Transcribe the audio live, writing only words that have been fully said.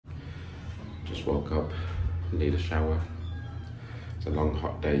Just woke up, need a shower. It's a long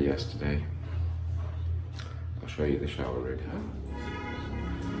hot day yesterday. I'll show you the shower rig.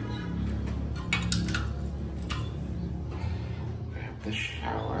 We have the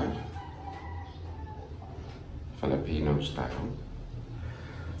shower, Filipino style.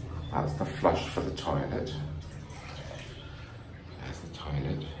 That's the flush for the toilet. There's the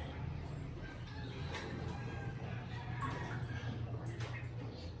toilet.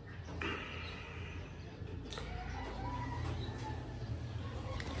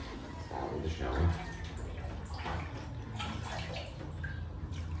 The shower.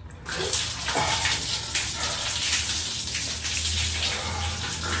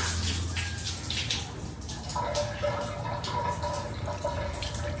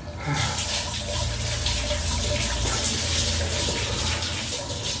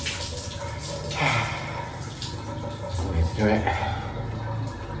 Way to do it.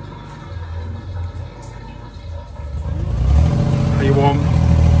 Are you warm?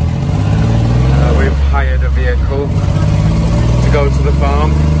 We've hired a vehicle to go to the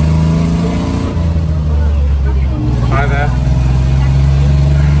farm. Hi there.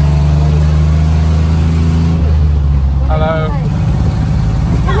 Hello.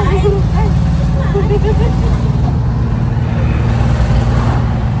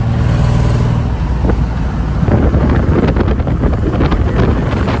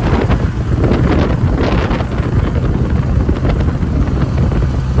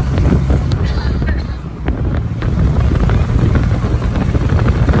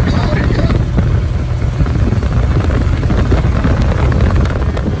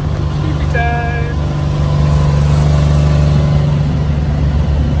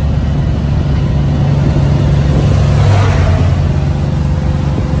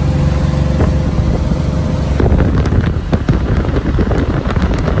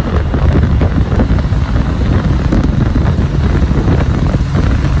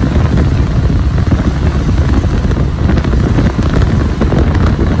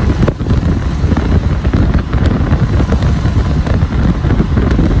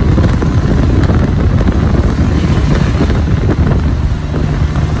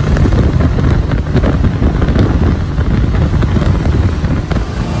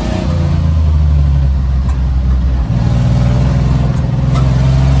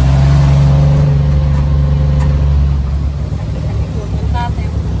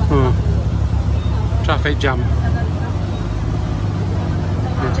 Traffic jam.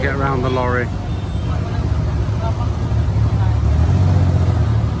 Need to get around the lorry.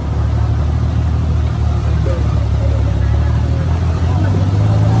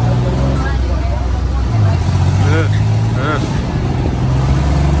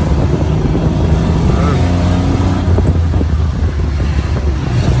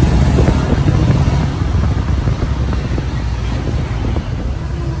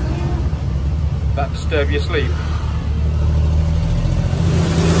 Disturb your sleep.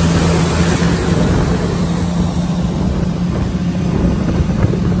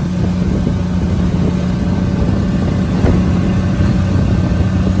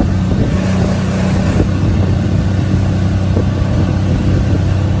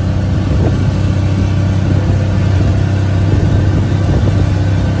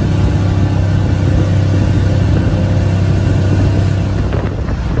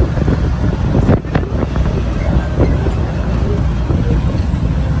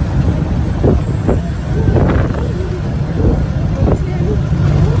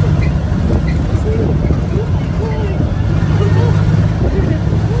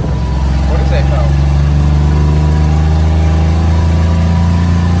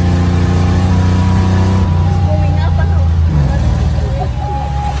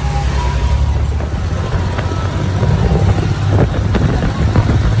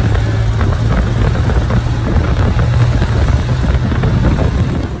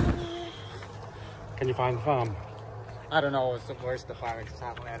 Can you find the farm? I don't know where's the farm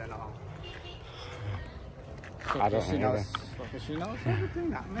exactly. I don't know. I don't know. She knows everything,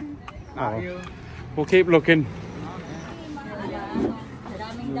 not me. Not you. We'll keep looking.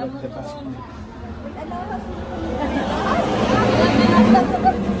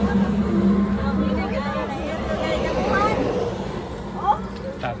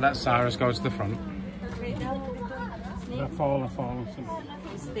 Dad, let Cyrus go to the front. Fall.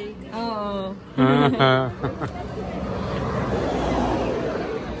 Oh.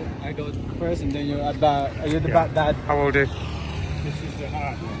 I go first and then you're at the, are you the back dad? How old is? This is the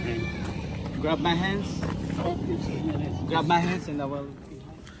hard one. Grab my hands. Grab my hands and I will.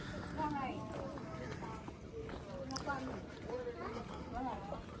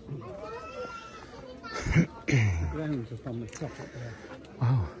 grounds are from the top up there.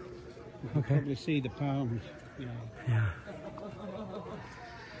 Oh, You can okay. probably see the palms. Yeah. Yeah.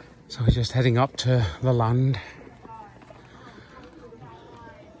 So we're just heading up to the land.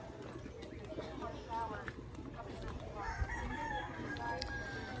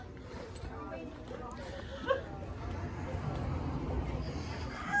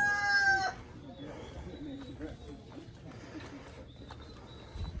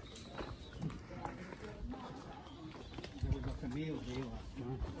 We got a meal here last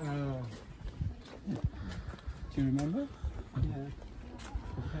night. Do you remember? Yeah.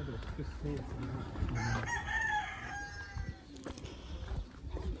 The head was just here.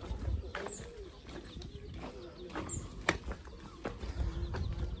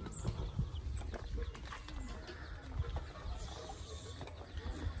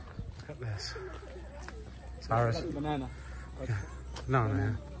 Look at this. Cyrus. Banana. No, no,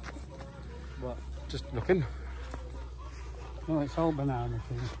 no. What? Just looking. No, it's all banana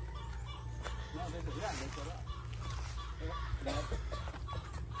thing.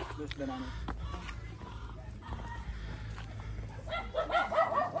 This banana.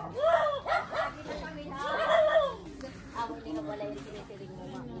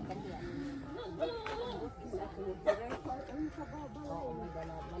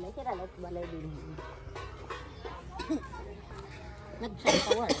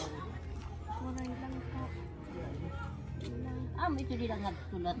 Ito di lang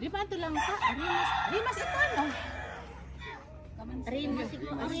nagtulad. Di ba ito lang ka? Rimas ito ano? Rimas ito.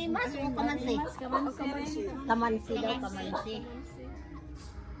 Rimas o kamansi? Kamansi daw, kamansi.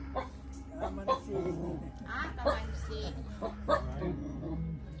 Ah, kamansi.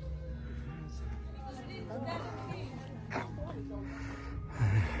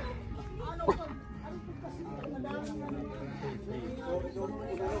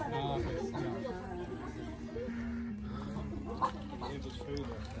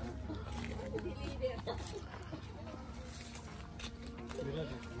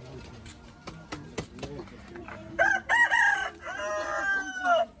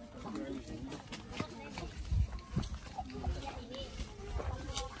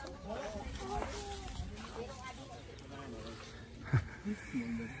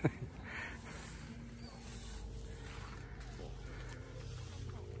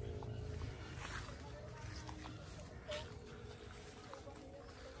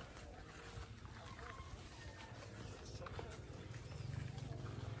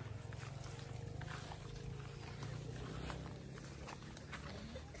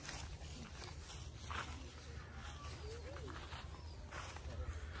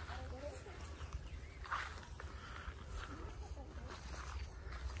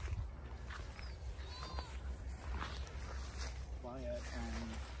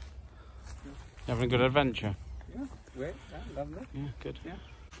 You having a good adventure? Yeah, great. Yeah, lovely. Yeah, good. Yeah.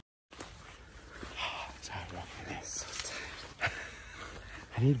 So rocky this.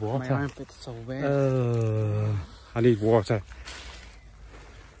 I need My water. armpit's so wet. I need water.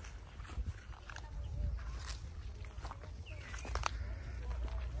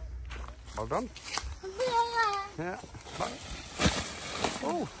 Well done. Yeah.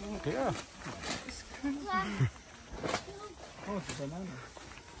 Oh dear. Oh, it's a banana.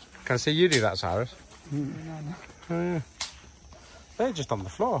 Can I see you do that, Cyrus? Banana. Oh yeah. They're just on the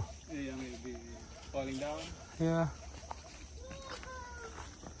floor. Yeah, maybe falling down. Yeah.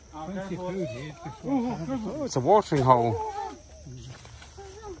 Plenty of food here. Oh, it's a watering hole.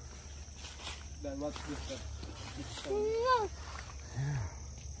 What's this?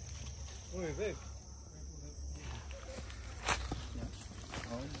 What is it?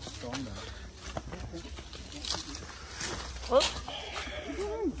 Oh, strong now.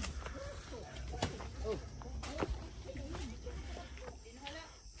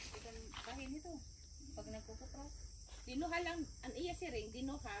 Dinuha lang, ang iya si Ring,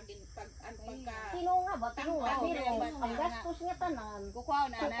 dinuha, pag pagka... Tinunga ba? Tinunga. Pero ang gastos nga tanan, Kukuha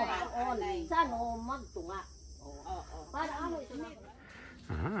na kukaon. Saan o magtunga? Para ano ito na?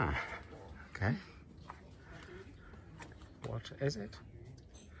 Ah, okay. What is it?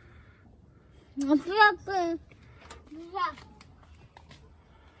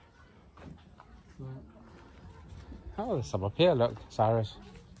 Oh, there's some up here, look, Cyrus.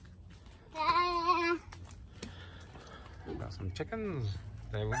 We've got some chickens.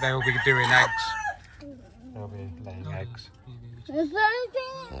 They will be doing eggs. They'll be laying eggs. There's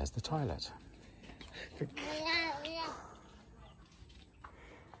the toilet.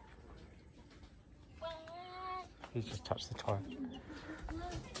 He's just touched the toilet.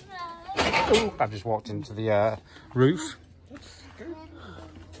 Oh, I just walked into the roof.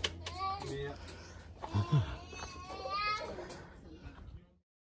 Yeah.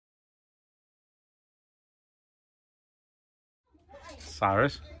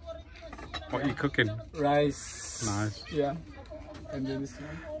 Cyrus, what are you cooking? Rice. Nice. Yeah. And then this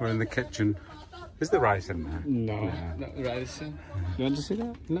one. We're in the kitchen. Is there rice in there? No. Yeah. No rice. You want to see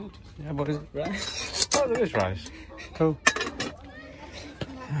that? No. Yeah, what is it? Rice. Oh, there is rice. Cool.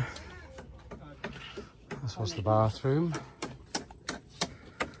 This was the bathroom.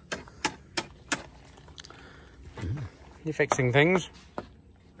 You fixing things?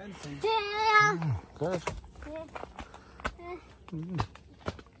 Yeah. Good.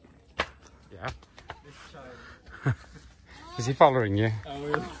 Yeah. Is he following you? I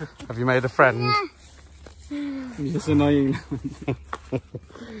will. Have you made a friend? He's annoying.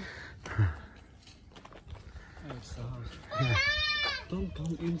 Yeah. Don't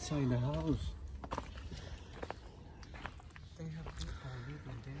come inside the house.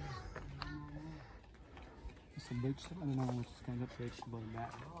 It's a vegetable. I don't know what kind of vegetable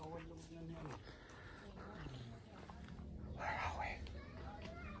that. Where are we?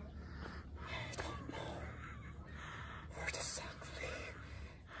 Where exactly?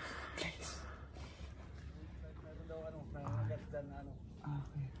 Place.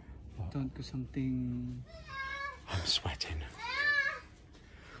 Don't do something. I'm sweating.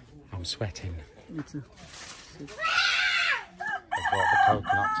 I'm sweating. Me too. I brought the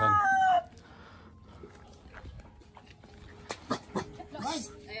coconuts in.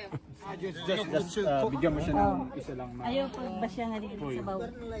 Bigyan mo siya ng isa lang na. Ayaw pag ba siya nga dito sa baw.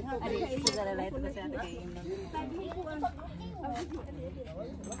 Ari, sigara light ko sa atin.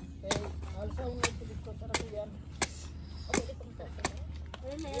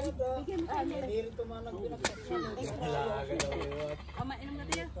 Ama, inom na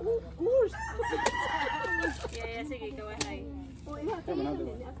tayo? Of course! Yeah, sige, kawahay.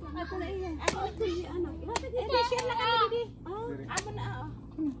 Ako na iyan. Ako ito yung ano. Hindi, share na kami, Didi. Ako na,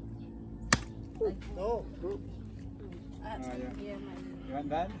 No. Yeah, man. You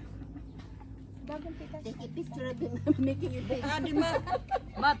want that? Take a picture of him making it big. Di ma.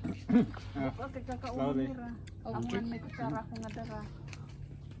 Mat. Okay, kakaumura. Aman may kusara ko nga dara.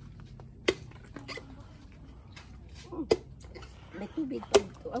 May tubig pa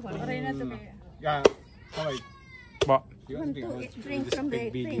ito. Aray na ito. Yeah. Oh, wait. What? You want to Drink from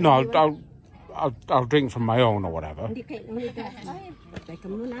the thing. No, I'll drink from my own or whatever. Hindi kayo umiga. Teka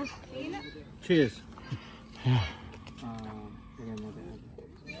muna. Cheers.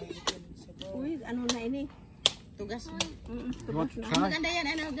 Uy, ano na ini? Tugas mo. What? Maganda yan.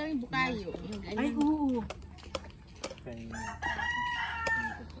 Ano gawin bukayo? Ay, oo.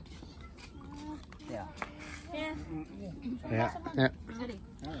 Yeah. Yeah. Yeah. Yeah.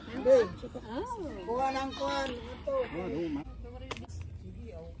 Kuha ng kuhan. Ito.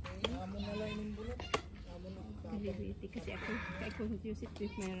 Kasi ako use it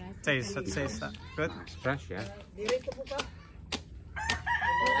with my rat. Taste that. Good. It's fresh, yeah. Dito po ka.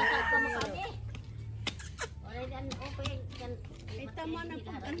 Ay, tama na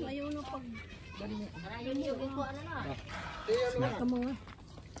pag ano, ayaw na pag...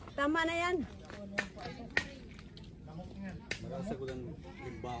 Tama na yan.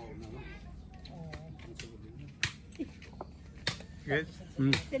 Good.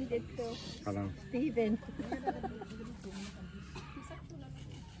 Send it to Hello. Steven.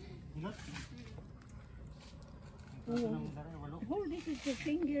 Hold this is the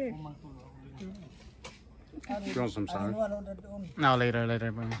finger. Do you want some salad? No, later.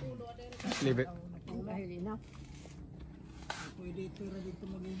 Leave it. Dahil enough. Pwede ito rin dito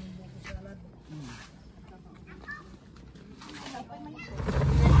mag-inom mo sa salad.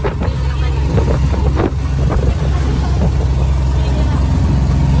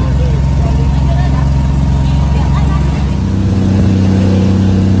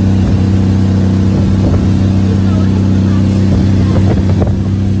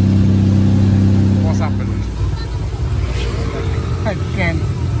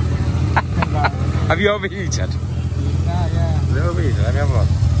 Have you overheated? Yeah. Is it overheated? Let me have a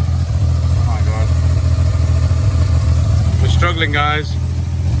look. Oh my god. We're struggling, guys.